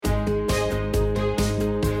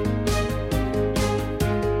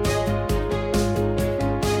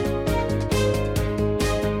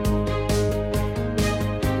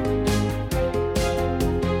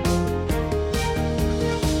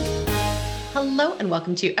Hello and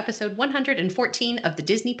welcome to episode 114 of the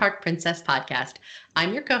Disney Park Princess Podcast.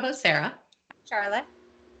 I'm your co-host, Sarah. Charlotte.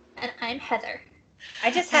 And I'm Heather.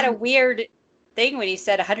 I just had a weird thing when you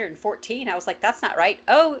said 114. I was like, that's not right.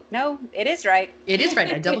 Oh, no, it is right. It is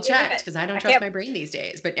right. I double-checked because I don't trust my brain these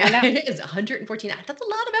days. But it is 114. That's a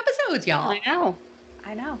lot of episodes, y'all.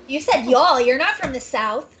 I know. You said y'all. You're not from the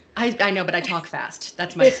South. I know, but I talk fast.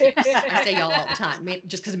 That's my excuse. I say y'all all the time,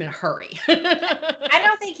 just because I'm in a hurry. I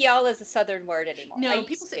don't think y'all is a Southern word anymore. No,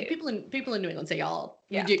 people in New England say y'all,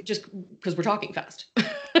 just because we're talking fast.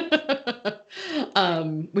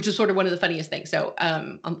 Which is sort of one of the funniest things. So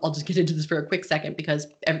I'll just get into this for a quick second because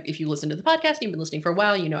if you listen to the podcast, you've been listening for a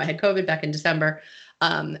while, you know I had COVID back in December,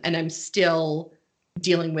 and I'm still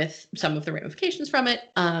dealing with some of the ramifications from it.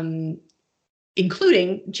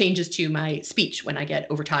 Including changes to my speech when I get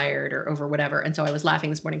overtired or over whatever. And so I was laughing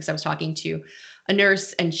this morning because I was talking to a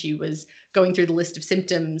nurse and she was going through the list of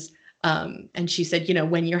symptoms. And she said,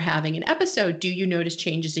 when you're having an episode, do you notice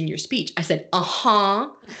changes in your speech? I said,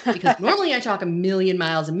 because normally I talk a million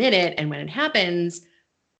miles a minute. And when it happens,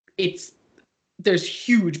 there's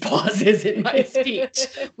huge pauses in my speech,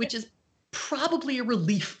 which is probably a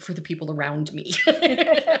relief for the people around me.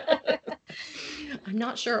 I'm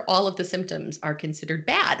not sure all of the symptoms are considered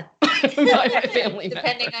bad by my family members.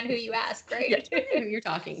 Depending on who you ask, right? Yeah, who you're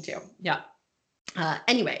talking to. Yeah.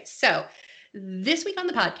 Anyway, so this week on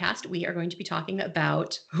the podcast, we are going to be talking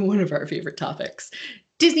about one of our favorite topics,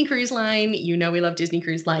 Disney Cruise Line. You know we love Disney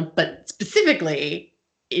Cruise Line, but specifically,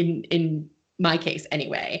 in my case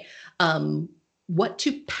anyway, what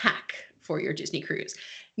to pack for your Disney cruise.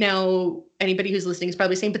 Now, anybody who's listening is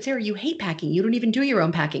probably saying, but Sarah, you hate packing. You don't even do your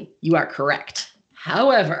own packing. You are correct.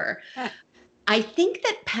 However, I think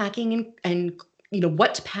that packing and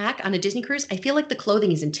what to pack on a Disney cruise, I feel like the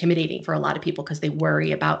clothing is intimidating for a lot of people because they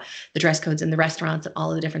worry about the dress codes in the restaurants and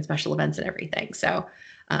all of the different special events and everything. So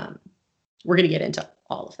we're going to get into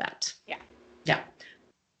all of that. Yeah.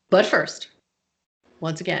 But first,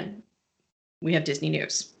 once again, we have Disney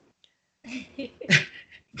news.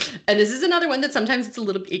 And this is another one that sometimes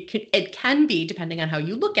it can be, depending on how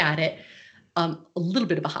you look at it, a little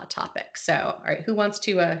bit of a hot topic. So, all right, who wants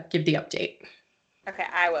to give the update? Okay,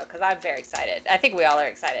 I will, because I'm very excited. I think we all are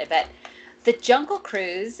excited. But the Jungle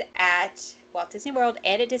Cruise at Walt Disney World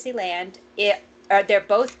and at Disneyland, they're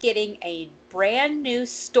both getting a brand new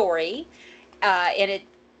story, and it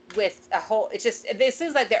with a whole. It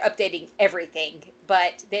seems like they're updating everything,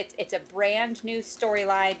 but it's a brand new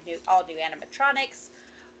storyline, all new animatronics.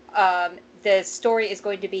 The story is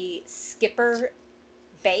going to be skipper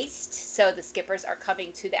based, so the skippers are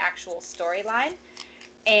coming to the actual storyline,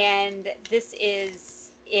 and this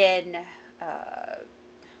is in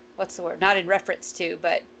what's the word? Not in reference to,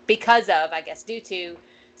 but because of, I guess, due to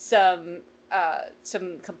some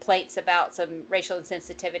complaints about some racial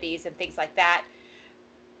insensitivities and things like that.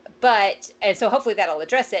 And so hopefully that'll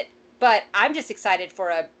address it. But I'm just excited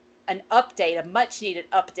for an update, a much needed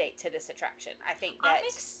update to this attraction. I think that I'm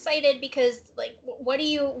excited because, like, when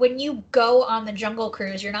you go on the Jungle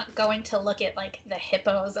Cruise, you're not going to look at like the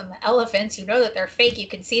hippos and the elephants. You know that they're fake. You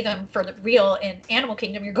can see them for the real in Animal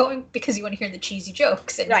Kingdom. You're going because you want to hear the cheesy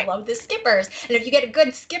jokes and you love the skippers. And if you get a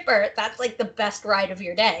good skipper, that's like the best ride of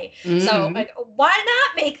your day. Mm-hmm. So like, why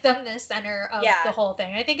not make them the center of the whole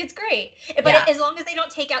thing? I think it's great. But as long as they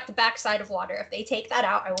don't take out the backside of water, if they take that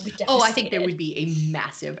out, I will be devastated. Oh, I think there would be a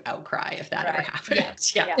massive outcry if that ever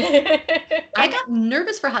happened. Yeah. I got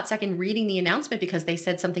nervous for a hot second reading the announcement because they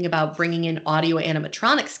said something about bringing in audio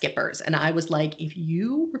animatronic skippers. And I was like, if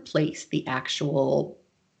you replace the actual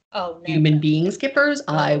human being skippers,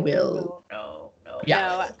 I will. No.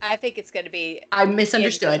 I think it's going to be. I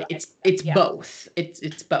misunderstood. It's both.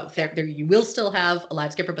 It's both. There you will still have a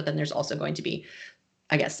live skipper, but then there's also going to be,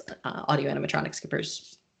 I guess, audio animatronic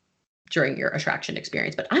skippers during your attraction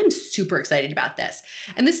experience. But I'm super excited about this.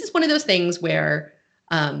 And this is one of those things where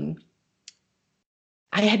I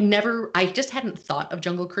just hadn't thought of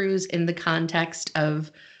Jungle Cruise in the context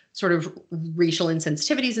of sort of racial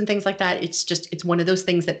insensitivities and things like that. It's one of those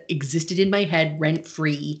things that existed in my head rent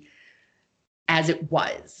free as it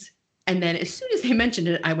was. And then as soon as they mentioned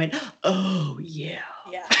it, I went, oh yeah.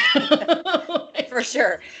 Yeah, for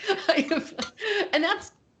sure. And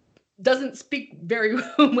that's doesn't speak very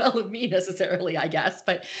well of me necessarily, I guess,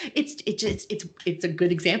 but it's a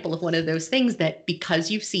good example of one of those things that because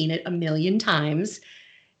you've seen it a million times,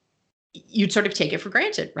 you'd sort of take it for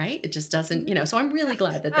granted, right? It just doesn't, so I'm really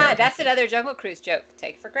glad that that's another Jungle Cruise joke.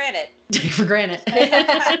 Take for granted. Take for granted.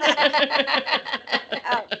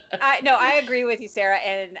 I agree with you, Sarah.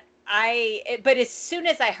 And but as soon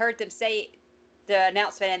as I heard them say the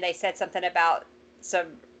announcement and they said something about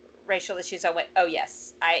some racial issues, I went, oh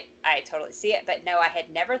yes, I totally see it. But no, I had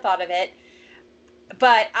never thought of it.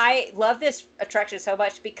 But I love this attraction so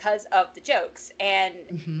much because of the jokes.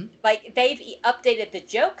 And like they've updated the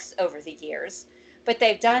jokes over the years, but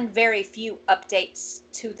they've done very few updates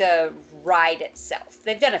to the ride itself.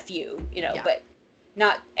 They've done a few, but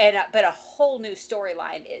not, but a whole new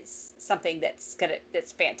storyline is something that's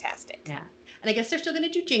fantastic. Yeah. And I guess they're still going to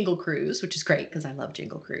do Jingle Cruise, which is great because I love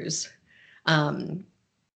Jingle Cruise. And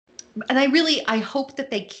I hope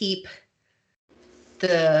that they keep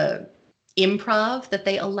the improv that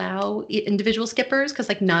they allow individual skippers, because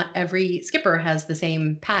like not every skipper has the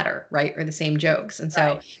same patter, right, or the same jokes. And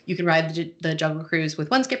so you can ride the Jungle Cruise with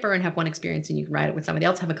one skipper and have one experience, and you can ride it with somebody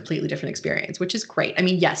else, have a completely different experience, which is great. I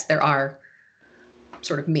mean, yes, there are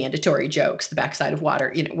sort of mandatory jokes, the backside of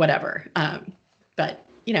water, whatever. But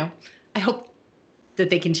I hope that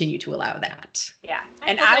they continue to allow that. Yeah.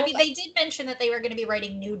 And they did mention that they were going to be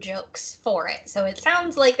writing new jokes for it. So it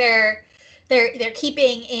sounds like they're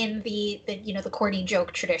keeping in the corny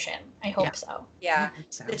joke tradition. I hope so. Yeah.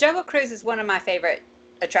 The Jungle Cruise is one of my favorite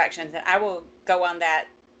attractions, and I will go on that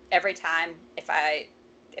every time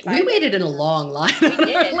we waited in a long line. We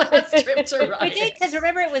did. Last trip to ride. We did, because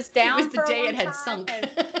remember it was down. It was the day it had sunk.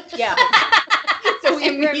 Yeah. So we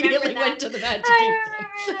immediately went to the Magic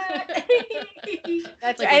Kingdom.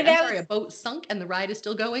 That's like, I'm sorry, a boat sunk and the ride is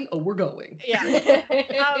still going? Oh, we're going. Yeah.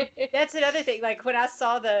 That's another thing. Like when I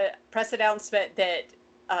saw the press announcement that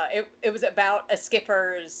it was about a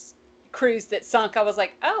skipper's cruise that sunk, I was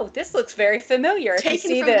like, oh, this looks very familiar.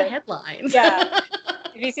 Taken from the headlines. Yeah.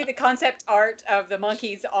 If you see the concept art of the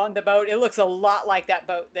monkeys on the boat, it looks a lot like that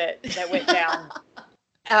boat that went down.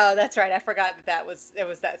 Oh, that's right. I forgot that it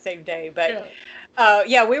was that same day. But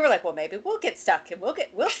we were like, well, maybe we'll get stuck and we'll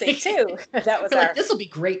see too. That was this will be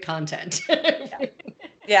great content.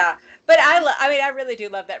 Yeah. But I really do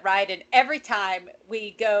love that ride. And every time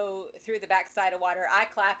we go through the backside of water, I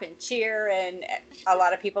clap and cheer. And a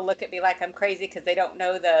lot of people look at me like I'm crazy because they don't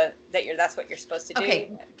know that's what you're supposed to do.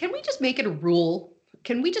 Okay. Can we just make it a rule?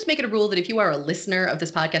 Can we just make it a rule that if you are a listener of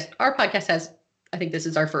this podcast, our podcast has, I think this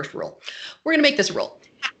is our first rule. We're going to make this a rule.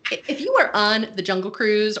 If you are on the Jungle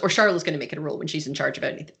Cruise, or Charlotte's going to make it a rule when she's in charge of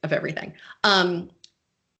everything,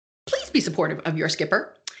 please be supportive of your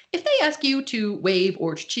skipper. If they ask you to wave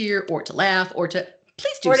or to cheer or to laugh or to,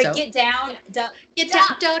 please do so. Or to get down, duck.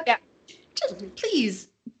 Duck. Yeah. Just please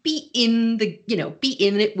be in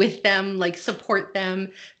it with them, like support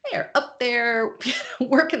them. They are up there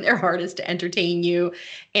working their hardest to entertain you.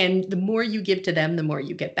 And the more you give to them, the more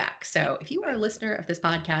you get back. So if you are a listener of this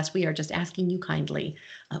podcast, we are just asking you kindly,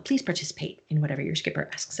 please participate in whatever your skipper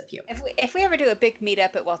asks of you. If we ever do a big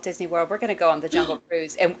meetup at Walt Disney World, we're going to go on the Jungle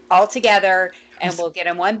Cruise and all together, and we'll get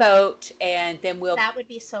in one boat, and then that would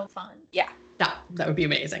be so fun. Yeah. That would be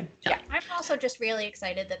amazing. Yeah. I'm also just really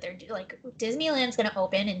excited that they're like Disneyland's going to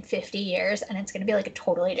open in 50 years and it's going to be like a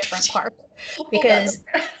totally different park because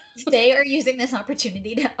they are using this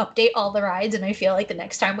opportunity to update all the rides. And I feel like the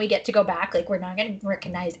next time we get to go back, like we're not going to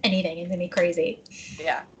recognize anything. It's going to be crazy.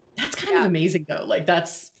 Yeah. That's kind of amazing though. Like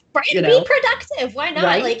that's, right. Be productive. Why not?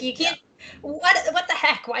 Right? Like you can't, what the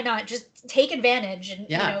heck? Why not just take advantage and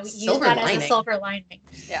use that as a silver lining?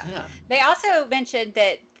 Yeah. They also mentioned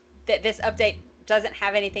that this update doesn't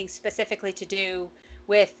have anything specifically to do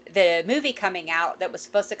with the movie coming out that was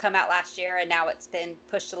supposed to come out last year, and now it's been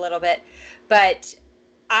pushed a little bit. But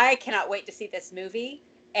I cannot wait to see this movie,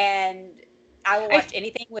 and I will watch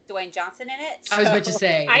anything with Dwayne Johnson in it. So. I was about to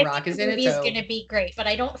say, The Rock is in it. The movie's going to be great, but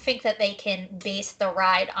I don't think that they can base the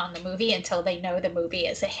ride on the movie until they know the movie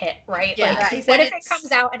is a hit, right? Yeah, what if it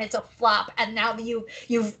comes out and it's a flop, and now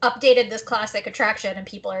you've updated this classic attraction, and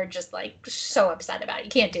people are just like so upset about it?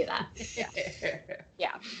 You can't do that.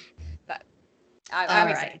 Yeah. But I'm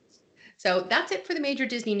excited. So that's it for the major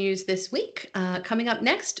Disney news this week. Coming up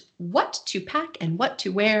next, what to pack and what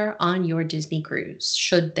to wear on your Disney cruise,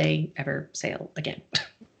 should they ever sail again.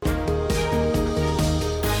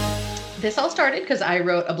 This all started because I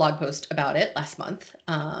wrote a blog post about it last month.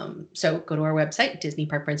 So go to our website,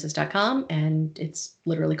 DisneyParkPrincess.com, and it's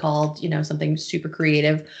literally called, something super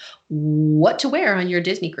creative, what to wear on your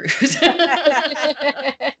Disney cruise. It's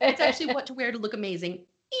actually what to wear to look amazing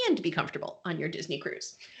and be comfortable on your Disney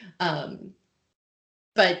cruise.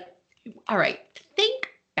 But all right, think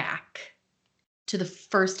back to the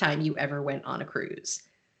first time you ever went on a cruise.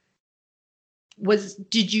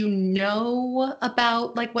 Did you know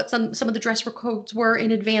about like what some of the dress codes were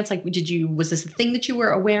in advance? Like, was this a thing that you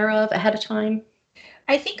were aware of ahead of time?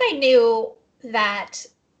 I think I knew that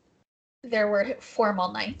there were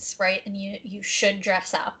formal nights, right? And you should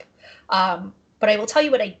dress up. But I will tell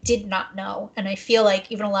you what I did not know, and I feel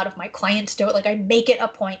like even a lot of my clients do it. Like I make it a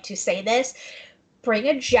point to say this: bring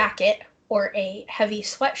a jacket or a heavy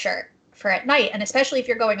sweatshirt for at night. And especially if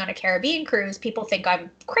you're going on a Caribbean cruise, people think I'm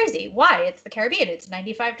crazy. Why? It's the Caribbean. It's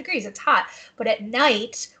 95 degrees. It's hot. But at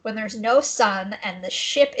night, when there's no sun and the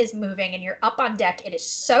ship is moving and you're up on deck, it is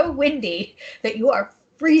so windy that you are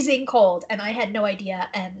freezing cold. And I had no idea.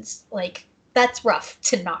 And like, that's rough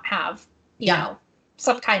to not have, you know,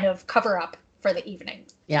 some kind of cover up for the evening.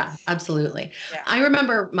 Yeah, absolutely. Yeah. I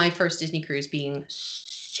remember my first Disney cruise being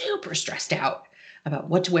super stressed out about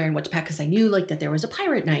what to wear and what to pack, because I knew like that there was a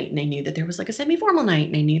pirate night, and I knew that there was like a semi-formal night,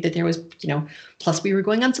 and I knew that there was, you know, plus we were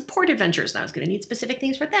going on support adventures and I was going to need specific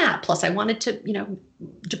things for that. Plus I wanted to, you know,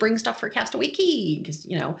 to bring stuff for Castaway Cay because,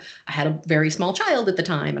 you know, I had a very small child at the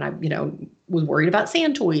time and I, you know, was worried about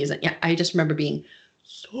sand toys. And yeah, I just remember being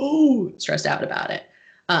so stressed out about it.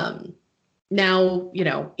 Now, you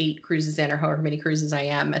know, 8 cruises in or however many cruises I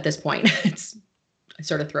am at this point, I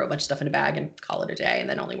sort of throw a bunch of stuff in a bag and call it a day and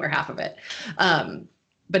then only wear half of it.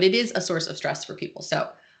 But it is a source of stress for people. So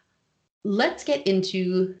let's get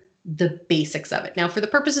into the basics of it. Now, for the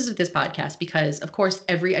purposes of this podcast, because of course,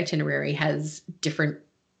 every itinerary has different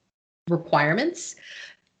requirements.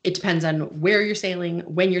 It depends on where you're sailing,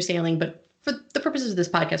 when you're sailing. But for the purposes of this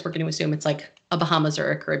podcast, we're going to assume it's like a Bahamas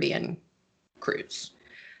or a Caribbean cruise.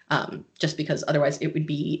 Just because otherwise it would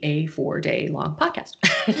be a 4-day long podcast.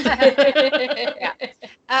 Yeah.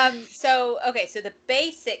 So the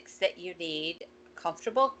basics that you need: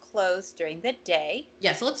 comfortable clothes during the day.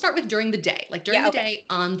 Yeah. So let's start with during the day, like during the day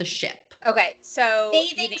on the ship. Okay. So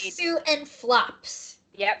bathing suit and flops.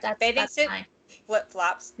 Yep. Bathing suit, flip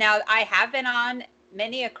flops. Now I have been on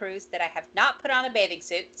many a cruise that I have not put on a bathing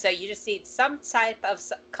suit. So you just need some type of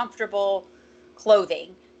comfortable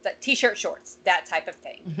clothing. The t-shirt, shorts, that type of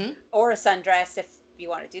thing, or a sundress if you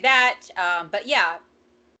want to do that. But yeah,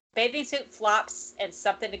 bathing suit, flops, and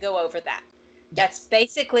something to go over that. That's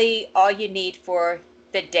basically all you need for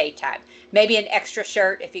the daytime. Maybe an extra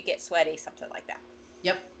shirt if you get sweaty, something like that.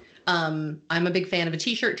 Yep. I'm a big fan of a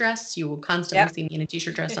t-shirt dress. You will constantly see me in a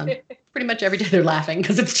t-shirt dress on pretty much every day. They're laughing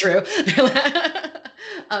because it's true.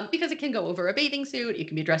 Because it can go over a bathing suit. You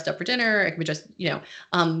can be dressed up for dinner. It can be just, you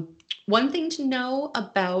know, one thing to know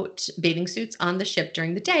about bathing suits on the ship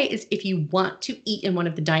during the day is if you want to eat in one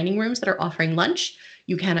of the dining rooms that are offering lunch,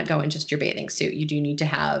 you cannot go in just your bathing suit. You do need to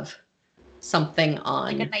have something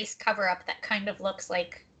on. Like a nice cover up that kind of looks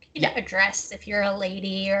like, you know, a dress if you're a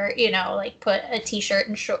lady, or, you know, like put a t-shirt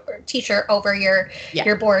and t-shirt over your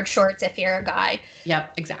board shorts if you're a guy.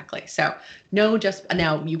 Yep, exactly. So no, just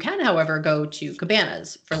now you can, however, go to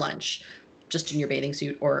Cabanas for lunch just in your bathing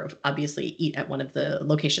suit, or obviously eat at one of the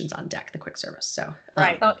locations on deck, the quick service. So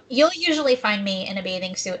right. So you'll usually find me in a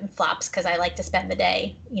bathing suit and flops because I like to spend the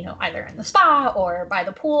day, you know, either in the spa or by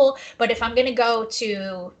the pool. But if I'm going to go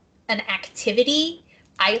to an activity,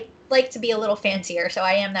 I like to be a little fancier. So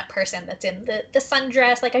I am that person that's in the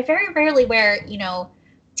sundress. Like I very rarely wear, you know,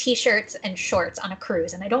 t-shirts and shorts on a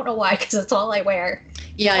cruise. And I don't know why, because that's all I wear.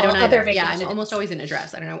 Yeah, I don't either. Yeah, I'm almost always in a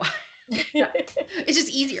dress. I don't know why. It's just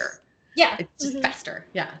easier. Yeah. It's just faster.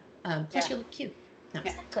 Yeah. Plus you look cute. No.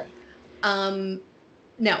 Exactly.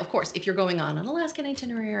 Now, of course, if you're going on an Alaskan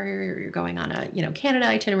itinerary, or you're going on a, you know, Canada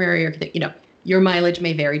itinerary, or, you know, your mileage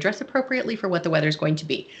may vary. Dress appropriately for what the weather's going to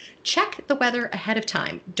be. Check the weather ahead of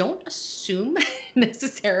time. Don't assume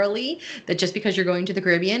necessarily that just because you're going to the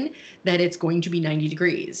Caribbean that it's going to be 90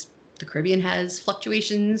 degrees. The Caribbean has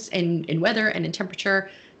fluctuations in weather and in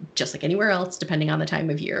temperature, just like anywhere else, depending on the time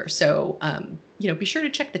of year. So, you know, be sure to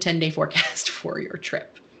check the 10-day forecast for your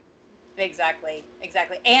trip. Exactly.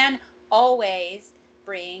 And always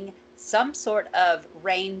bring some sort of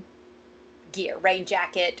rain gear, rain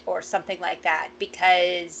jacket or something like that,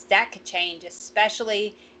 because that could change,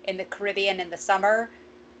 especially in the Caribbean in the summer.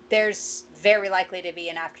 There's very likely to be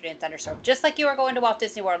an afternoon thunderstorm. Just like you are going to Walt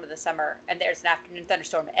Disney World in the summer and there's an afternoon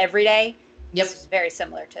thunderstorm every day. Yep. It's very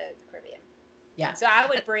similar to the Caribbean. Yeah. So I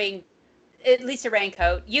would bring at least a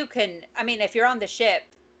raincoat. You can, I mean, if you're on the ship,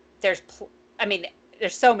 there's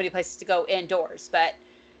so many places to go indoors, but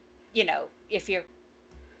you know, if you're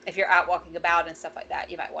out walking about and stuff like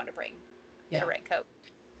that, you might want to bring a raincoat.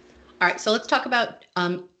 All right. So let's talk about,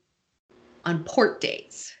 on port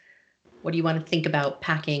days. What do you want to think about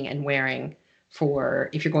packing and wearing for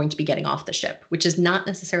if you're going to be getting off the ship, which is not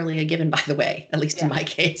necessarily a given, by the way, at least in my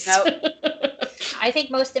case. Nope. I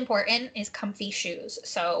think most important is comfy shoes.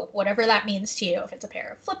 So whatever that means to you, if it's a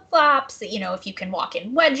pair of flip-flops, if you can walk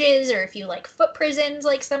in wedges, or if you like foot prisons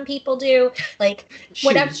like some people do, like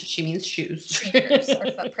whatever. She means shoes. Shoes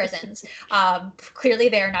or foot prisons. Clearly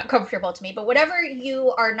they're not comfortable to me, but whatever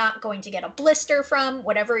you are not going to get a blister from,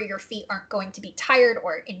 whatever your feet aren't going to be tired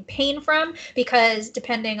or in pain from, because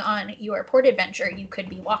depending on your port adventure, you could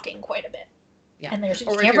be walking quite a bit. Yeah. And there's,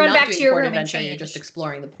 or you if can't you're run not back doing to your port room and adventure, you're change. just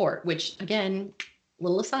exploring the port, which again,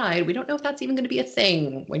 little aside, we don't know if that's even going to be a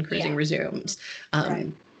thing when cruising resumes.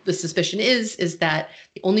 Right. The suspicion is that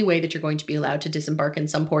the only way that you're going to be allowed to disembark in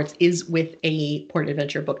some ports is with a port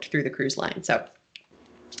adventure booked through the cruise line. So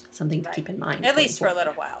something to keep in mind. At least for a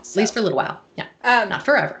little while. At least for a little while. Yeah. Not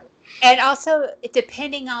forever. And also,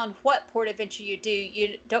 depending on what port adventure you do,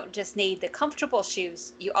 you don't just need the comfortable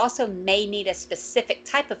shoes. You also may need a specific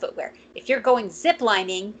type of footwear. If you're going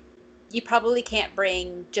ziplining, you probably can't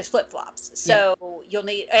bring just flip-flops. So you'll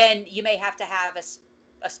need, and you may have to have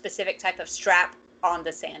a specific type of strap on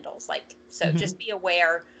the sandals. Just be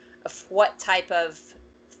aware of what type of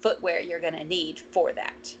footwear you're going to need for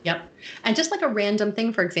that. Yep. And just like a random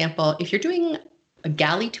thing, for example, if you're doing a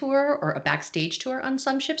galley tour or a backstage tour on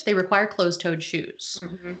some ships, they require closed-toed shoes.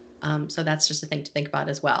 Mm-hmm. So that's just a thing to think about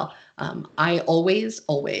as well. I always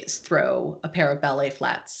throw a pair of ballet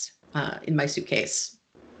flats in my suitcase,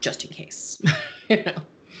 just in case. Yeah.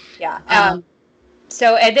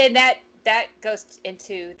 So, and then that goes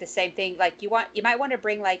into the same thing. Like you might want to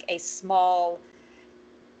bring like a small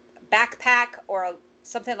backpack or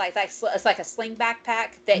something like that. It's like a sling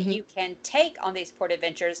backpack that you can take on these port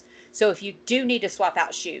adventures. So if you do need to swap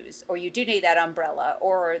out shoes, or you do need that umbrella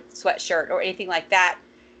or sweatshirt or anything like that,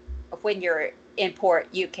 when you're in port,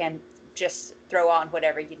 you can just throw on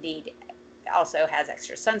whatever you need. It also has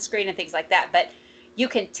extra sunscreen and things like that. But you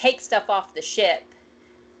can take stuff off the ship.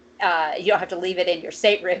 You don't have to leave it in your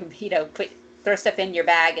stateroom. Throw stuff in your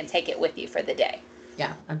bag and take it with you for the day.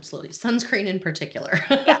 Yeah, absolutely. Sunscreen in particular.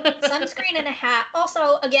 Sunscreen and a hat.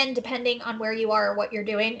 Also, again, depending on where you are or what you're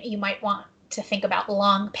doing, you might want to think about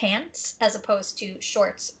long pants as opposed to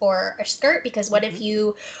shorts or a skirt, because what if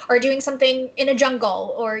you are doing something in a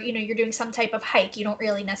jungle, or you're doing some type of hike? You don't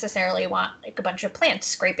really necessarily want like a bunch of plants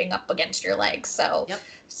scraping up against your legs. So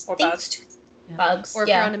or bugs. Bugs. Or if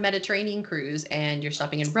you're on a Mediterranean cruise and you're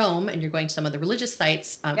stopping in Rome and you're going to some of the religious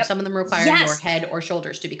sites, some of them require your head or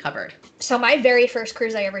shoulders to be covered. So my very first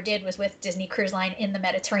cruise I ever did was with Disney Cruise Line in the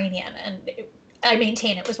Mediterranean, and I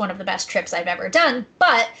maintain it was one of the best trips I've ever done.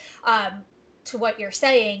 But to what you're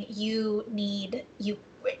saying,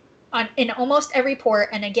 in almost every port,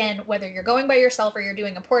 and again, whether you're going by yourself or you're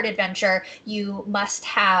doing a port adventure, you must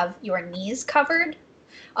have your knees covered.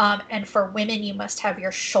 And for women, you must have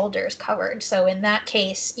your shoulders covered. So in that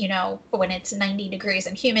case, when it's 90 degrees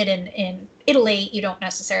and humid in Italy, you don't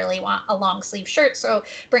necessarily want a long sleeve shirt. So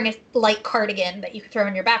bring a light cardigan that you can throw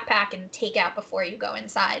in your backpack and take out before you go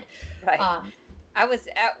inside. Right.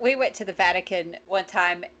 We went to the Vatican one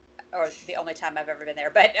time, or the only time I've ever been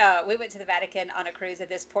there, but we went to the Vatican on a cruise, and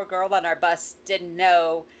this poor girl on our bus didn't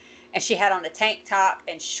know, and she had on a tank top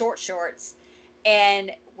and short shorts,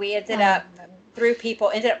 and we ended up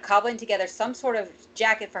cobbling together some sort of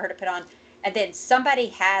jacket for her to put on, and then somebody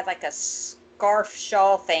had like a scarf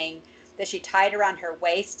shawl thing that she tied around her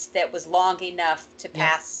waist that was long enough to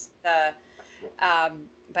pass the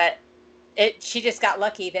but she just got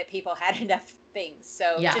lucky that people had enough things.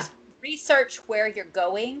 So just research where you're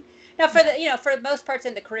going. Now for for most parts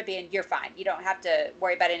in the Caribbean, you're fine. You don't have to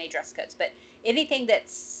worry about any dress codes, but anything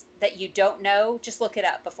that you don't know, just look it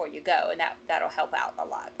up before you go, and that'll help out a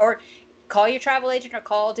lot. Or call your travel agent or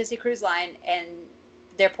call Disney Cruise Line and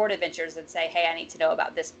their port adventures and say, hey, I need to know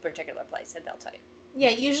about this particular place, and they'll tell you.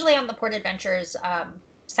 Yeah, usually on the port adventures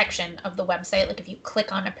section of the website, like if you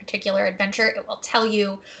click on a particular adventure, it will tell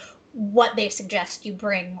you what they suggest you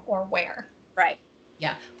bring or where. Right.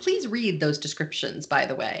 Yeah. Please read those descriptions, by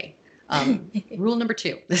the way. Rule number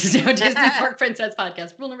 2. This is now Disney Park Princess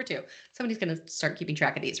Podcast. Rule number 2. Somebody's going to start keeping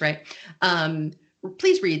track of these, right?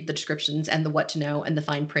 Please read the descriptions and the what to know and the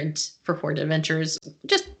fine print for port adventures,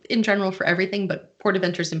 just in general for everything, but port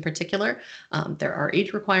adventures in particular. There are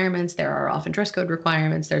age requirements. There are often dress code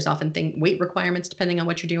requirements. There's often weight requirements depending on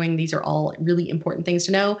what you're doing. These are all really important things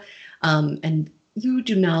to know. And you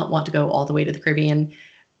do not want to go all the way to the Caribbean,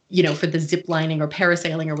 for the zip lining or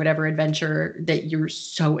parasailing or whatever adventure that you're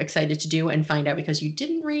so excited to do, and find out because you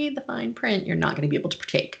didn't read the fine print, you're not going to be able to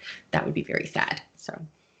partake. That would be very sad. So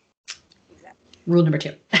rule number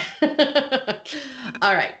 2.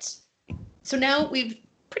 All right. So now we've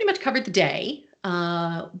pretty much covered the day.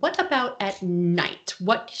 What about at night?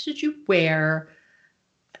 What should you wear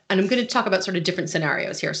And I'm going to talk about sort of different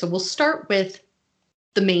scenarios here. So we'll start with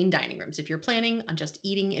the main dining rooms if you're planning on just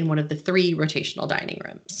eating in one of the 3 rotational dining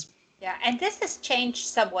rooms. Yeah, and this has changed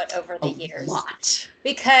somewhat over the years. A lot.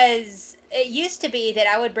 Because it used to be that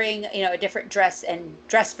I would bring, a different dress and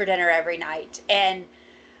dress for dinner every night. And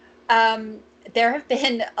there have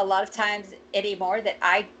been a lot of times anymore that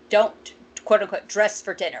I don't, quote unquote, dress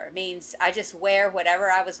for dinner. It means I just wear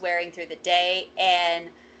whatever I was wearing through the day. And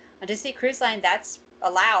on Disney Cruise Line, that's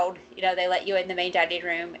allowed. They let you in the main dining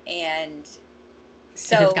room. And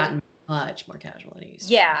so it's gotten much more casual than it used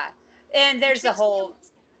to. Yeah. And there's a whole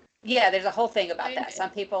thing about that. Some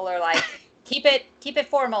people are like, keep it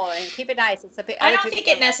formal and keep it nice. I don't think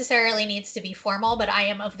it necessarily needs to be formal, but I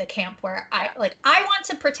am of the camp where I want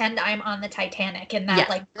to pretend I'm on the Titanic in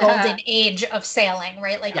that golden age of sailing,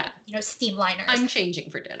 right? Steamliners. I'm changing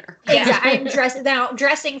for dinner. Yeah, I'm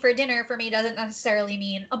dressing for dinner for me doesn't necessarily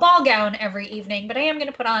mean a ball gown every evening, but I am going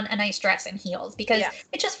to put on a nice dress and heels because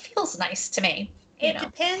it just feels nice to me. It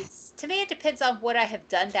depends. To me, it depends on what I have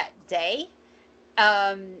done that day.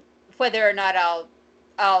 Whether or not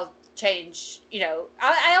I'll change,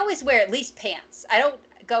 I always wear at least pants. I don't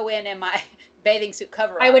go in my bathing suit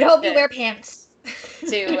cover. I would hope you wear pants.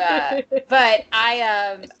 But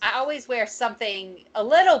I always wear something a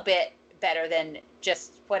little bit better than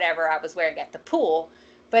just whatever I was wearing at the pool,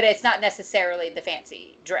 but it's not necessarily the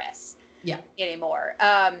fancy dress anymore.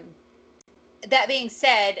 That being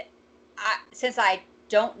said, since I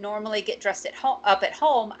don't normally get dressed at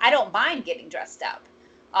home, I don't mind getting dressed up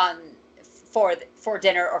for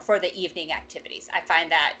dinner or for the evening activities. I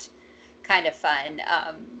find that kind of fun.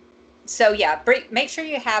 So yeah, make sure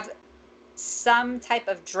you have some type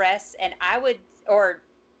of dress, and or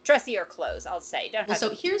dressier clothes, I'll say.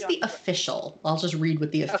 So here's the official. I'll just read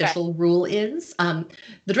what the official rule is.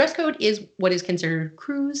 The dress code is what is considered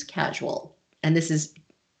cruise casual, and this is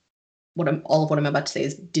all of what I'm about to say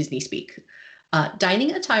is Disney speak.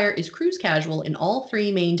 Dining attire is cruise casual in all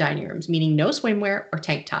 3 main dining rooms, meaning no swimwear or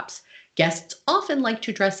tank tops. Guests often like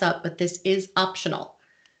to dress up, but this is optional.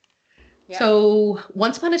 Yeah. So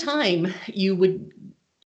once upon a time, you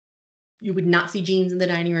would not see jeans in the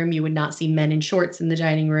dining room. You would not see men in shorts in the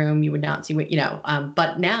dining room. You would not see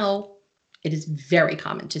but now it is very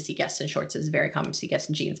common to see guests in shorts. It's very common to see guests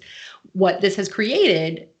in jeans. What this has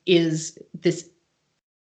created is this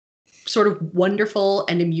sort of wonderful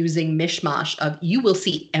and amusing mishmash of you will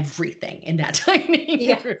see everything in that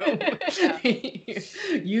dining room.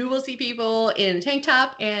 You will see people in a tank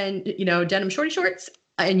top and, denim shorty shorts,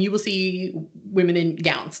 and you will see women in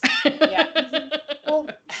gowns.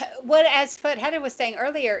 Well, as Heather was saying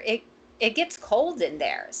earlier, it gets cold in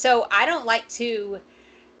there. So I don't like to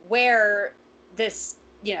wear this,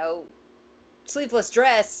 sleeveless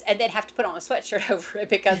dress and then have to put on a sweatshirt over it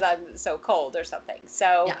because I'm so cold or something.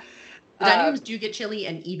 So the dining rooms do get chilly,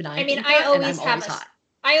 and even I always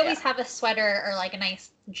have a sweater or like a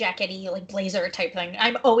nice jackety, like blazer type thing.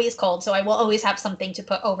 I'm always cold, so I will always have something to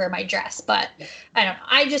put over my dress. But I don't know.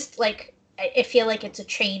 I just I feel like it's a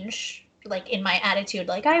change, in my attitude.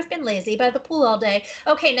 I've been lazy by the pool all day.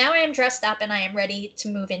 Okay, now I am dressed up and I am ready to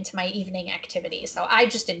move into my evening activities. So I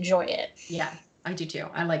just enjoy it. Yeah. I do too.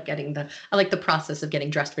 I like the process of getting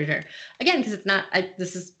dressed for dinner. Again,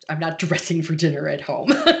 because I'm not dressing for dinner at home.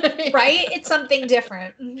 Right? It's something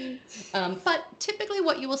different. Mm-hmm. But typically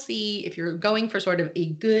what you will see if you're going for sort of a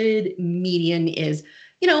good median is,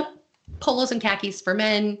 polos and khakis for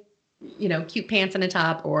men, cute pants and a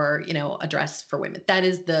top, or, a dress for women. That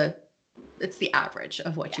is it's the average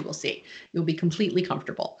of what you will see. You'll be completely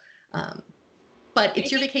comfortable. But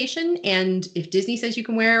it's your vacation, and if Disney says you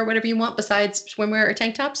can wear whatever you want besides swimwear or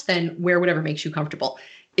tank tops, then wear whatever makes you comfortable.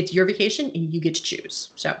 It's your vacation, and you get to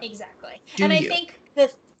choose. So exactly. And I think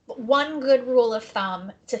the one good rule of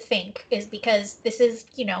thumb to think is, because this is,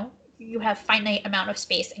 you have finite amount of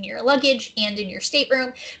space in your luggage and in your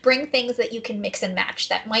stateroom, bring things that you can mix and match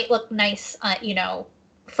that might look nice,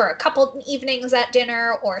 for a couple evenings at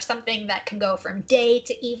dinner, or something that can go from day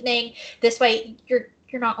to evening. This way you're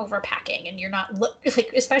not overpacking, and you're not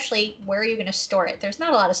especially where are you going to store it? There's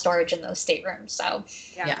not a lot of storage in those staterooms. So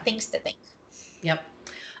things to think. Yep.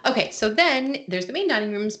 Okay. So then there's the main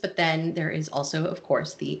dining rooms, but then there is also, of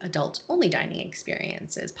course, the adult only dining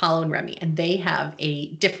experiences, Palo and Remy, and they have a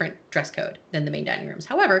different dress code than the main dining rooms.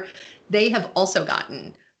 However, they have also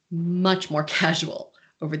gotten much more casual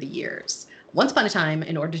over the years. Once upon a time,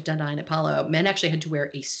 in order to dine at Palo, men actually had to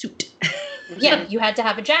wear a suit. Yeah. You had to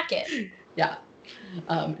have a jacket. Yeah.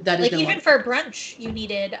 That is even for brunch, you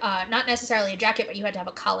needed not necessarily a jacket, but you had to have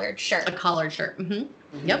a collared shirt. A collared shirt. Mm-hmm.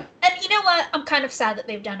 Mm-hmm. Yep. And you know what? I'm kind of sad that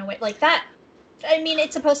they've done away that. I mean,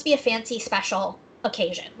 it's supposed to be a fancy special,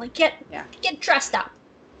 occasion. Like get dressed up.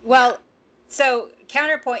 Well, so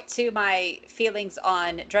counterpoint to my feelings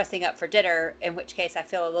on dressing up for dinner, in which case I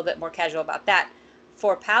feel a little bit more casual about that.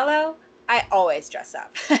 For Palo, I always dress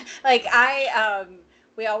up. Like my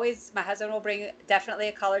husband will bring definitely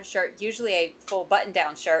a collared shirt, usually a full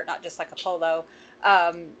button-down shirt, not just like a polo.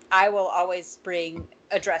 I will always bring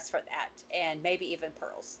a dress for that, and maybe even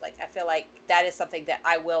pearls. Like I feel like that is something that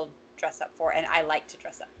I will dress up for, and I like to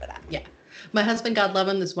dress up for that. Yeah. My husband, God love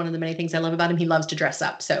him, this is one of the many things I love about him. He loves to dress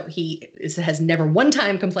up. So has never one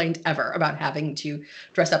time complained ever about having to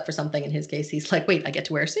dress up for something. In his case, he's like, wait, I get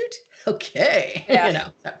to wear a suit? Okay.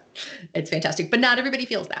 Yeah. So it's fantastic. But not everybody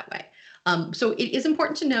feels that way. So it is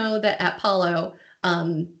important to know that at Palo,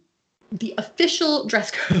 the official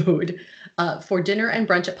dress code for dinner and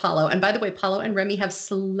brunch at Palo, and by the way, Palo and Remy have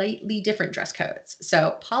slightly different dress codes.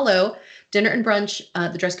 So Palo, dinner and brunch,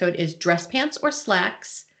 the dress code is dress pants or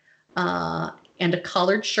slacks, and a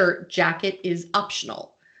collared shirt. Jacket is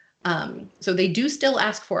optional. So they do still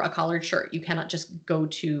ask for a collared shirt. You cannot just go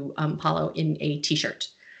to Palo in a t-shirt.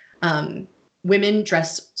 Women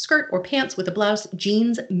dress skirt or pants with a blouse.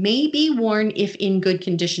 Jeans may be worn if in good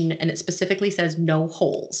condition, and it specifically says no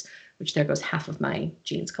holes, which there goes half of my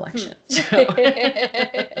jeans collection.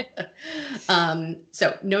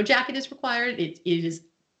 So no jacket is required. It is.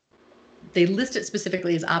 They list it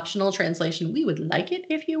specifically as optional. Translation: we would like it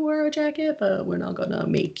if you wore a jacket, but we're not gonna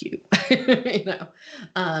make you.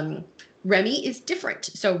 Remy is different.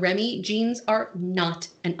 So Remy jeans are not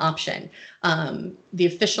an option. The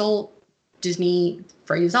official Disney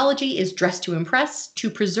phraseology is dress to impress. To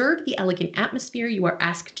preserve the elegant atmosphere, you are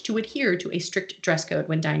asked to adhere to a strict dress code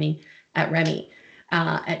when dining at Remy.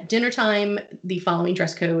 At dinner time, the following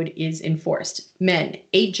dress code is enforced. Men,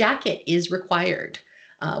 a jacket is required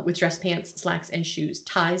with dress pants, slacks, and shoes.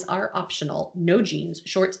 Ties are optional. No jeans,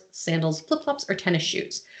 shorts, sandals, flip-flops, or tennis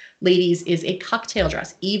shoes. Ladies is a cocktail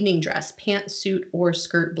dress, evening dress, pantsuit, or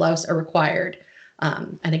skirt blouse are required.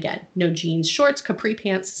 And again, no jeans, shorts, capri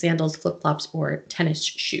pants, sandals, flip-flops, or tennis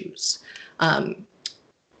shoes.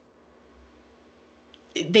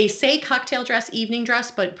 They say cocktail dress, evening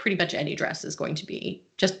dress, but pretty much any dress is going to be,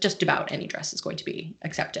 just about any dress is going to be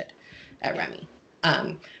accepted at Remy.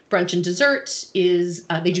 Brunch and dessert is,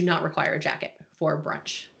 they do not require a jacket for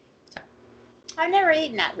brunch. So. I've never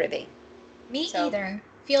eaten at Ribby. Me either.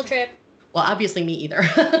 Field trip. Well, obviously me either.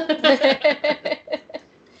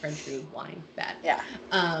 French food, wine, bad. Yeah.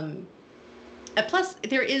 Plus,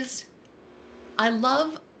 I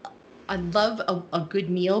love a good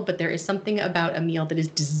meal, but there is something about a meal that is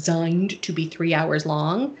designed to be 3 hours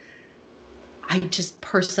long. I just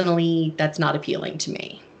personally, that's not appealing to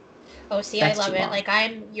me. Oh, see, I love it. Like,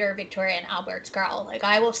 I'm your Victoria and Albert's girl. Like,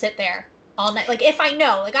 I will sit there all night. Like, if I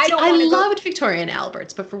know, like, I don't want to go. I loved Victoria and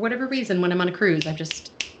Albert's, but for whatever reason, when I'm on a cruise,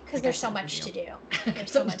 because there's so much to do.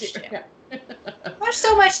 There's so much to do. Yeah. There's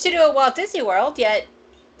so much to do at Walt Disney World, yet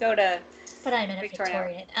go to. But I'm in a Victoria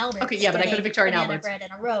and Albert's. Okay, yeah, but I go to Victoria and Albert's. Bread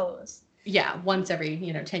and a rose. Yeah, once every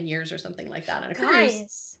 10 years or something like that on a cruise.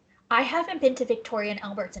 Guys, I haven't been to Victoria and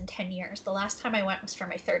Albert's in 10 years. The last time I went was for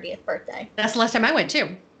my 30th birthday. That's the last time I went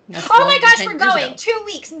too. Oh my gosh, we're going! 2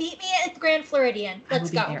 weeks. Meet me at the Grand Floridian. Let's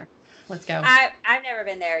go. There. Let's go. I've never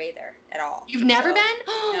been there either at all. You've never been?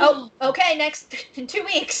 No. Oh, okay. Next in 2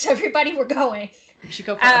 weeks, everybody, we're going. We should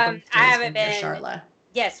go for our birthdays. I haven't been. Charlotte.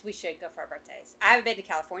 Yes, we should go for our birthdays. I haven't been to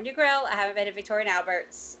California Grill. I haven't been to Victoria and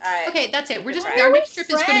Albert's. Okay, that's it. Our next trip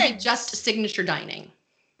is going to be just signature dining.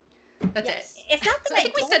 That's it. It's not that I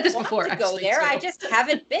think we said this before. To go there, I just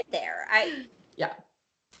haven't been there. Yeah.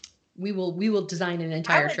 We will design an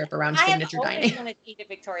entire trip around signature dining. I have always wanted to eat at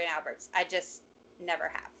Victoria and Albert's. I just never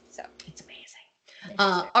have. So it's amazing.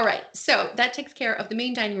 All right, so that takes care of the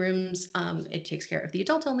main dining rooms. It takes care of the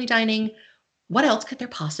adult-only dining. What else could there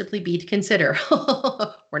possibly be to consider?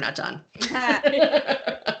 We're not done.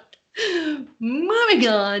 Moving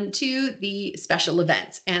on to the special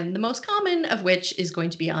events, and the most common of which is going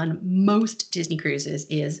to be on most Disney cruises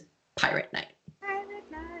is Pirate Night. Pirate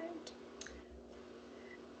Night.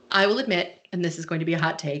 I will admit, and this is going to be a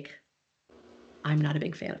hot take, I'm not a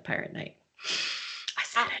big fan of Pirate Night. I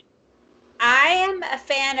said it. I am a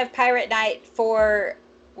fan of Pirate Night for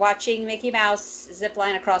watching Mickey Mouse zip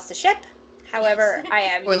line across the ship. However, I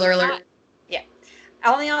am spoiler alert. Yeah,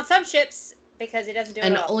 only on some ships because it doesn't do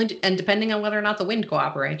it all. And depending on whether or not the wind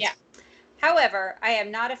cooperates. Yeah. However, I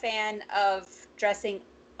am not a fan of dressing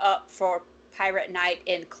up for Pirate Night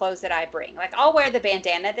in clothes that I bring. Like, I'll wear the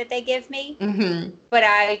bandana that they give me, but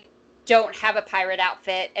I don't have a pirate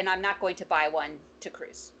outfit, and I'm not going to buy one to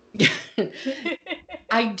cruise.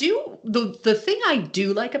 I do. The thing I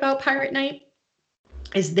do like about Pirate Night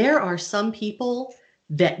is there are some people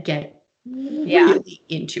that get really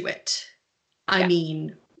into it. I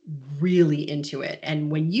mean, really into it.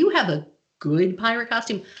 And when you have a good pirate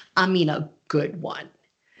costume, I mean a good one,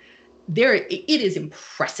 it is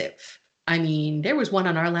impressive. I mean, there was one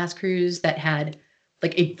on our last cruise that had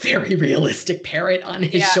like a very realistic parrot on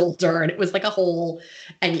his shoulder, and it was like a whole,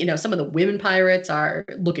 and you know, some of the women pirates are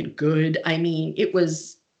looking good. I mean, it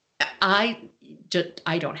was, I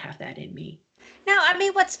don't have that in me. No, I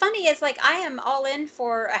mean, what's funny is like I am all in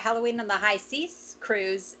for a Halloween on the High Seas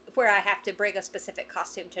cruise where I have to bring a specific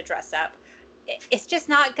costume to dress up. It's just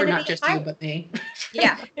not going to be not just you, but me.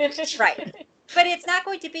 Yeah, right. But it's not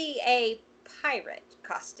going to be a pirate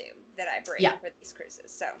costume that I bring for these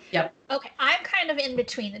cruises. So okay, I'm kind of in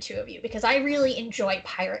between the two of you because I really enjoy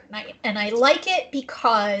Pirate Night, and I like it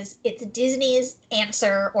because it's Disney's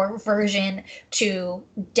answer or version to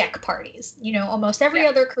deck parties. You know, almost every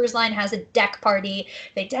other cruise line has a deck party.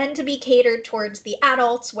 They tend to be catered towards the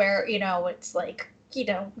adults, where, you know, it's like, you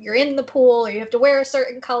know, you're in the pool, or you have to wear a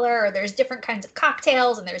certain color, or there's different kinds of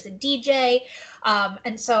cocktails, and there's a DJ,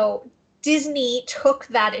 and so Disney took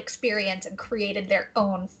that experience and created their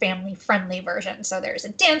own family-friendly version. So there's a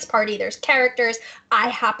dance party, there's characters. I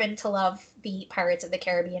happen to love the Pirates of the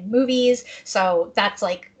Caribbean movies, so that's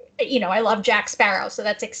like, you know, I love Jack Sparrow, so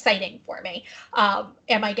that's exciting for me. Am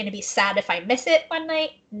I going to be sad if I miss it one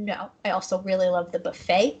night? No. I also really love the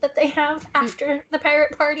buffet that they have after the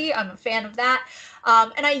pirate party. I'm a fan of that.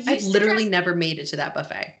 And I literally never made it to that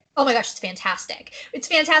buffet. Oh my gosh, it's fantastic. It's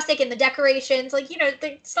fantastic. And the decorations, like, you know,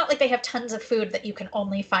 it's not like they have tons of food that you can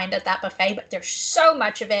only find at that buffet, but there's so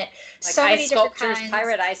much of it. Like so many different kinds.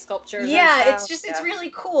 Pirate ice sculptures. Yeah, it's just, it's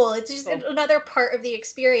really cool. It's just another part of the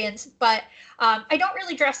experience. But I don't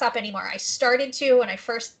really dress up anymore. I started to when I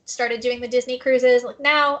first started doing the Disney cruises. Like,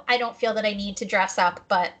 now I don't feel that I need to dress up,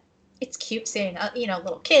 but it's cute seeing, you know,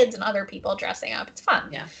 little kids and other people dressing up. It's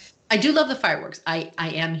fun. Yeah. I do love the fireworks. I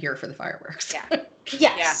am here for the fireworks. Yeah.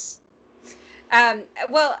 Yes. Yeah.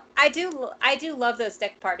 Well, I do love those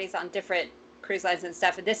deck parties on different cruise lines and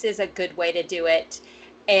stuff. And this is a good way to do it.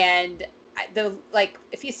 And like,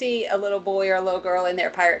 if you see a little boy or a little girl in their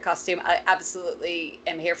pirate costume, I absolutely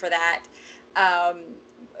am here for that.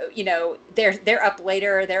 You know, they're up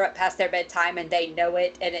later, they're up past their bedtime, and they know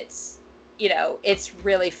it. And it's, you know, it's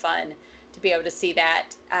really fun to be able to see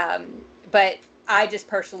that. But I just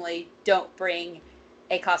personally don't bring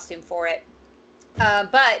a costume for it.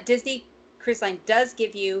 But Disney Cruise Line does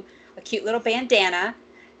give you a cute little bandana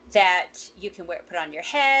that you can put on your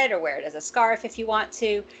head, or wear it as a scarf if you want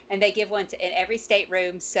to. And they give one in every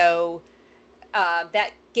stateroom. So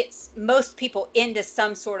that gets most people into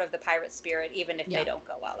some sort of the pirate spirit, even if they don't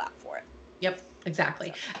go all out for it. Yep,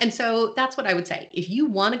 exactly. And so that's what I would say. If you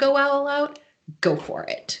want to go all out, go for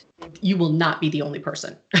it. You will not be the only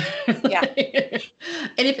person. Yeah.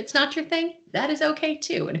 And if it's not your thing, that is okay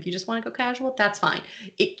too. And if you just want to go casual, that's fine.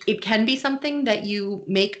 It can be something that you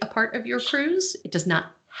make a part of your cruise. It does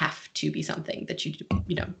not have to be something that you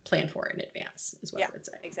plan for in advance, is what I would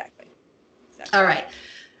say. Exactly. All right.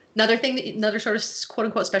 Another sort of quote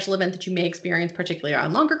unquote special event that you may experience, particularly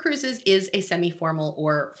on longer cruises, is a semi-formal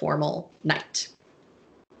or formal night.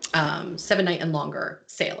 7-night and longer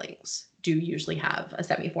sailings do usually have a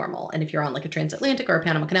semi-formal. And if you're on like a transatlantic or a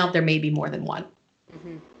Panama Canal, there may be more than one.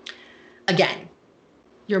 Mm-hmm. Again,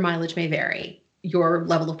 your mileage may vary. Your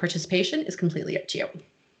level of participation is completely up to you.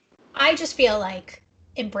 I just feel like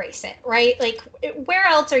embrace it, right? Like, where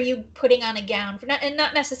else are you putting on a gown? And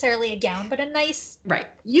not necessarily a gown, but a nice right.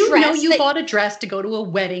 You know, you bought a dress to go to a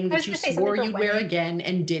wedding that you swore you'd wear again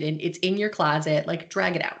and didn't. It's in your closet. Like,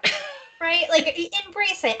 drag it out. Right? Like,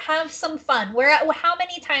 embrace it. Have some fun. How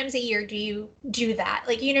many times a year do you do that?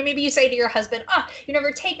 Like, you know, maybe you say to your husband, you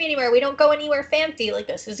never take me anywhere. We don't go anywhere fancy. Like,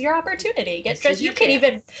 this is your opportunity. Get dressed. You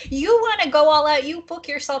want to go all out. You book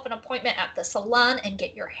yourself an appointment at the salon and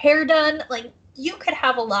get your hair done. Like, you could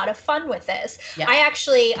have a lot of fun with this. Yeah. I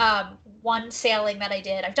actually, one sailing that I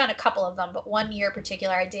did, I've done a couple of them, but one year in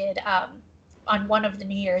particular I did, on one of the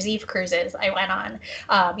New Year's Eve cruises I went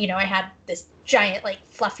on, you know, I had this giant, like,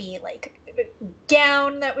 fluffy, like,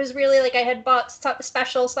 gown that was really, like, I had bought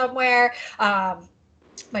special somewhere.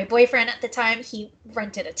 My boyfriend at the time, he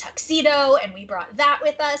rented a tuxedo, and we brought that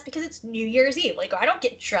with us because it's New Year's Eve. Like, I don't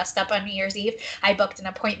get dressed up on New Year's Eve. I booked an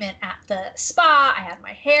appointment at the spa. I had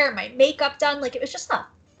my hair, my makeup done. Like, it was just a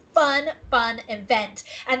fun event.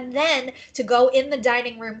 And then to go in the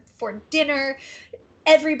dining room for dinner,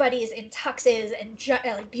 everybody's in tuxes and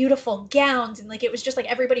like beautiful gowns, and like it was just like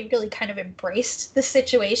everybody really kind of embraced the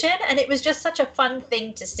situation, and it was just such a fun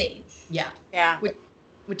thing to see. Yeah.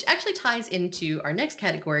 Which actually ties into our next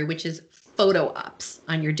category, which is photo ops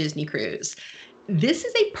on your Disney cruise. This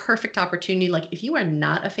is a perfect opportunity. Like if you are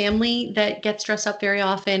not a family that gets dressed up very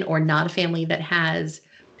often or not a family that has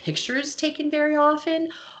pictures taken very often,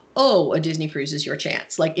 a Disney cruise is your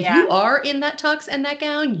chance. Like if you are in that tux and that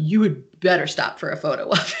gown, you would better stop for a photo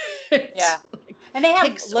of it. Yeah. And they have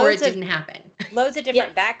pics or it didn't happen. Loads of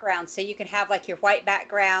different backgrounds. So you can have like your white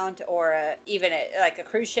background or even like a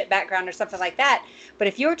cruise ship background or something like that. But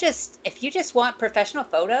if you just want professional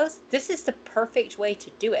photos, this is the perfect way to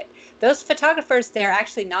do it. Those photographers, they're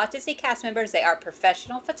actually not Disney cast members. They are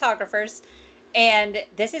professional photographers. And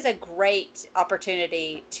this is a great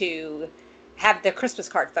opportunity to have the Christmas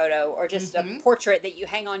card photo or just a portrait that you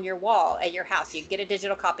hang on your wall at your house. You can get a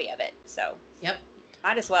digital copy of it. So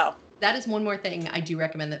might as well. That is one more thing I do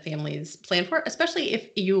recommend that families plan for, especially if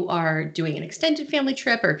you are doing an extended family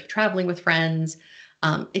trip or if you're traveling with friends.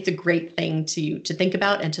 It's a great thing to think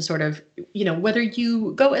about and to sort of, whether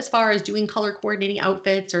you go as far as doing color coordinating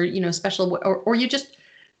outfits or, special, or you just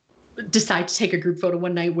decide to take a group photo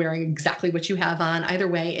one night wearing exactly what you have on. Either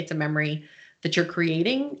way, it's a memory that you're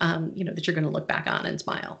creating, that you're going to look back on and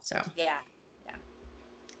smile. So yeah.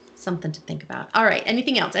 Something to think about. All right.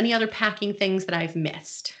 Anything else? Any other packing things that I've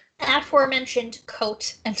missed? Aforementioned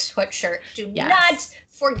coat and sweatshirt. Do not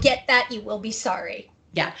forget that. You will be sorry.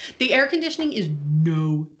 Yeah. The air conditioning is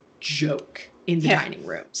no joke in the dining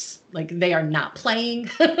rooms. Like they are not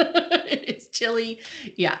playing. It's chilly.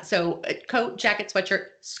 Yeah. So coat, jacket, sweatshirt,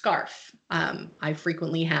 scarf. I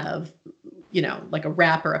frequently have, like a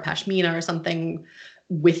wrap or a pashmina or something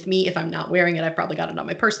with me. If I'm not wearing it, I've probably got it on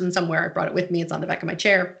my person somewhere. I brought it with me. It's on the back of my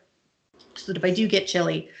chair. So that if I do get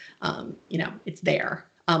chilly, it's there.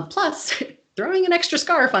 Plus, throwing an extra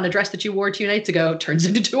scarf on a dress that you wore 2 nights ago turns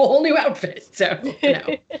into a whole new outfit. So,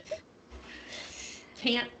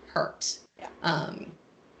 can't hurt. Yeah.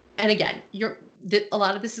 And again, a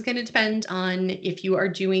lot of this is going to depend on if you are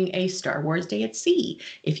doing a Star Wars Day at Sea,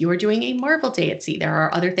 if you are doing a Marvel Day at Sea. There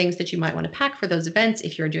are other things that you might want to pack for those events.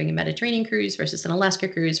 If you're doing a Mediterranean cruise versus an Alaska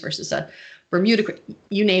cruise versus a Bermuda,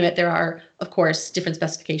 you name it. There are, of course, different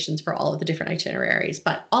specifications for all of the different itineraries,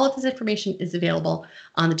 but all of this information is available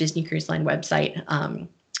on the Disney Cruise Line website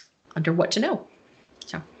under What to Know.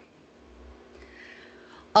 So,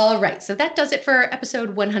 all right. So that does it for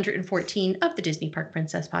episode 114 of the Disney Park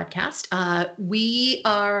Princess podcast. We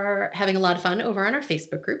are having a lot of fun over on our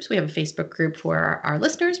Facebook groups. We have a Facebook group for our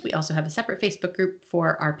listeners. We also have a separate Facebook group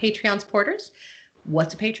for our Patreon supporters.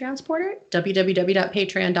 What's a Patreon supporter?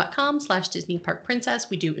 www.patreon.com/Disney Park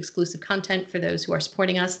Princess. We do exclusive content for those who are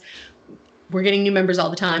supporting us. We're getting new members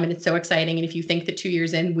all the time, and it's so exciting. And if you think that 2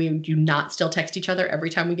 years in, we do not still text each other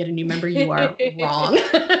every time we get a new member, you are wrong.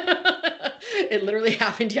 It literally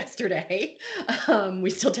happened yesterday.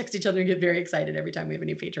 We still text each other and get very excited every time we have a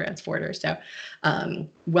new Patreon supporter. So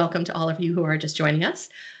welcome to all of you who are just joining us.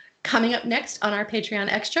 Coming up next on our Patreon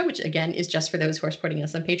Extra, which again is just for those who are supporting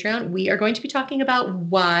us on Patreon, we are going to be talking about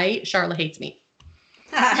why Charla hates me.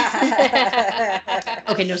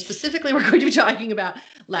 Okay, no, specifically we're going to be talking about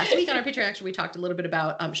last week on our Patreon Extra, we talked a little bit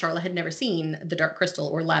about Charla had never seen The Dark Crystal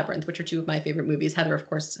or Labyrinth, which are two of my favorite movies. Heather, of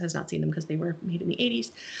course, has not seen them because they were made in the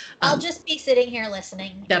 80s. I'll just be sitting here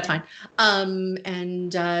listening. That's fine.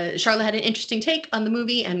 And Charla had an interesting take on the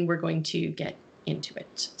movie, and we're going to get into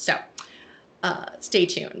it. So stay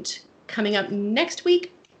tuned. Coming up next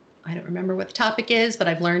week, I don't remember what the topic is, but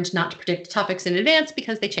I've learned not to predict topics in advance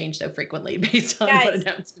because they change so frequently based on what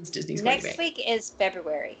announcements Disney's going to make. Next week is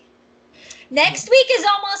February. Next week is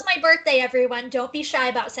almost my birthday, everyone. Don't be shy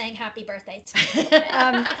about saying happy birthday to me.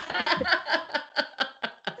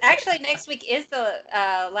 Actually, next week is the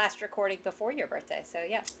last recording before your birthday, so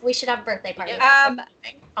yeah. We should have a birthday party.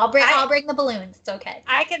 I'll bring the balloons. It's okay.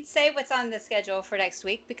 I can say what's on the schedule for next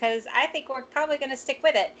week because I think we're probably going to stick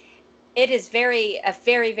with it. It is a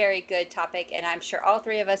very, very good topic, and I'm sure all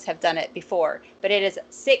three of us have done it before, but it is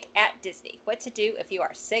sick at Disney. What to do if you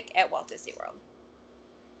are sick at Walt Disney World.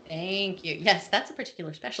 Thank you. Yes, that's a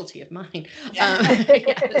particular specialty of mine.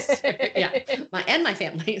 Yes. My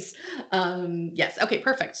family's. Yes. Okay,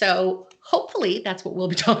 perfect. So hopefully that's what we'll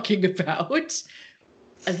be talking about,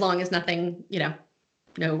 as long as nothing,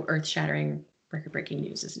 no earth-shattering, record-breaking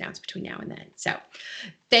news is announced between now and then. So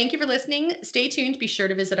thank you for listening. Stay tuned. Be sure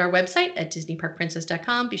to visit our website at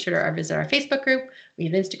DisneyParkPrincess.com. Be sure to visit our Facebook group. We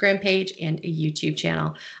have an Instagram page and a YouTube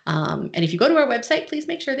channel. And if you go to our website, please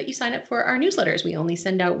make sure that you sign up for our newsletters. We only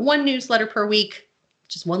send out one newsletter per week,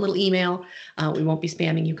 just one little email. We won't be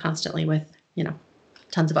spamming you constantly with,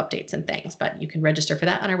 tons of updates and things, but you can register for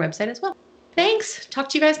that on our website as well. Thanks. Talk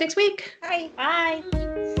to you guys next week. Bye.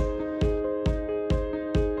 Bye.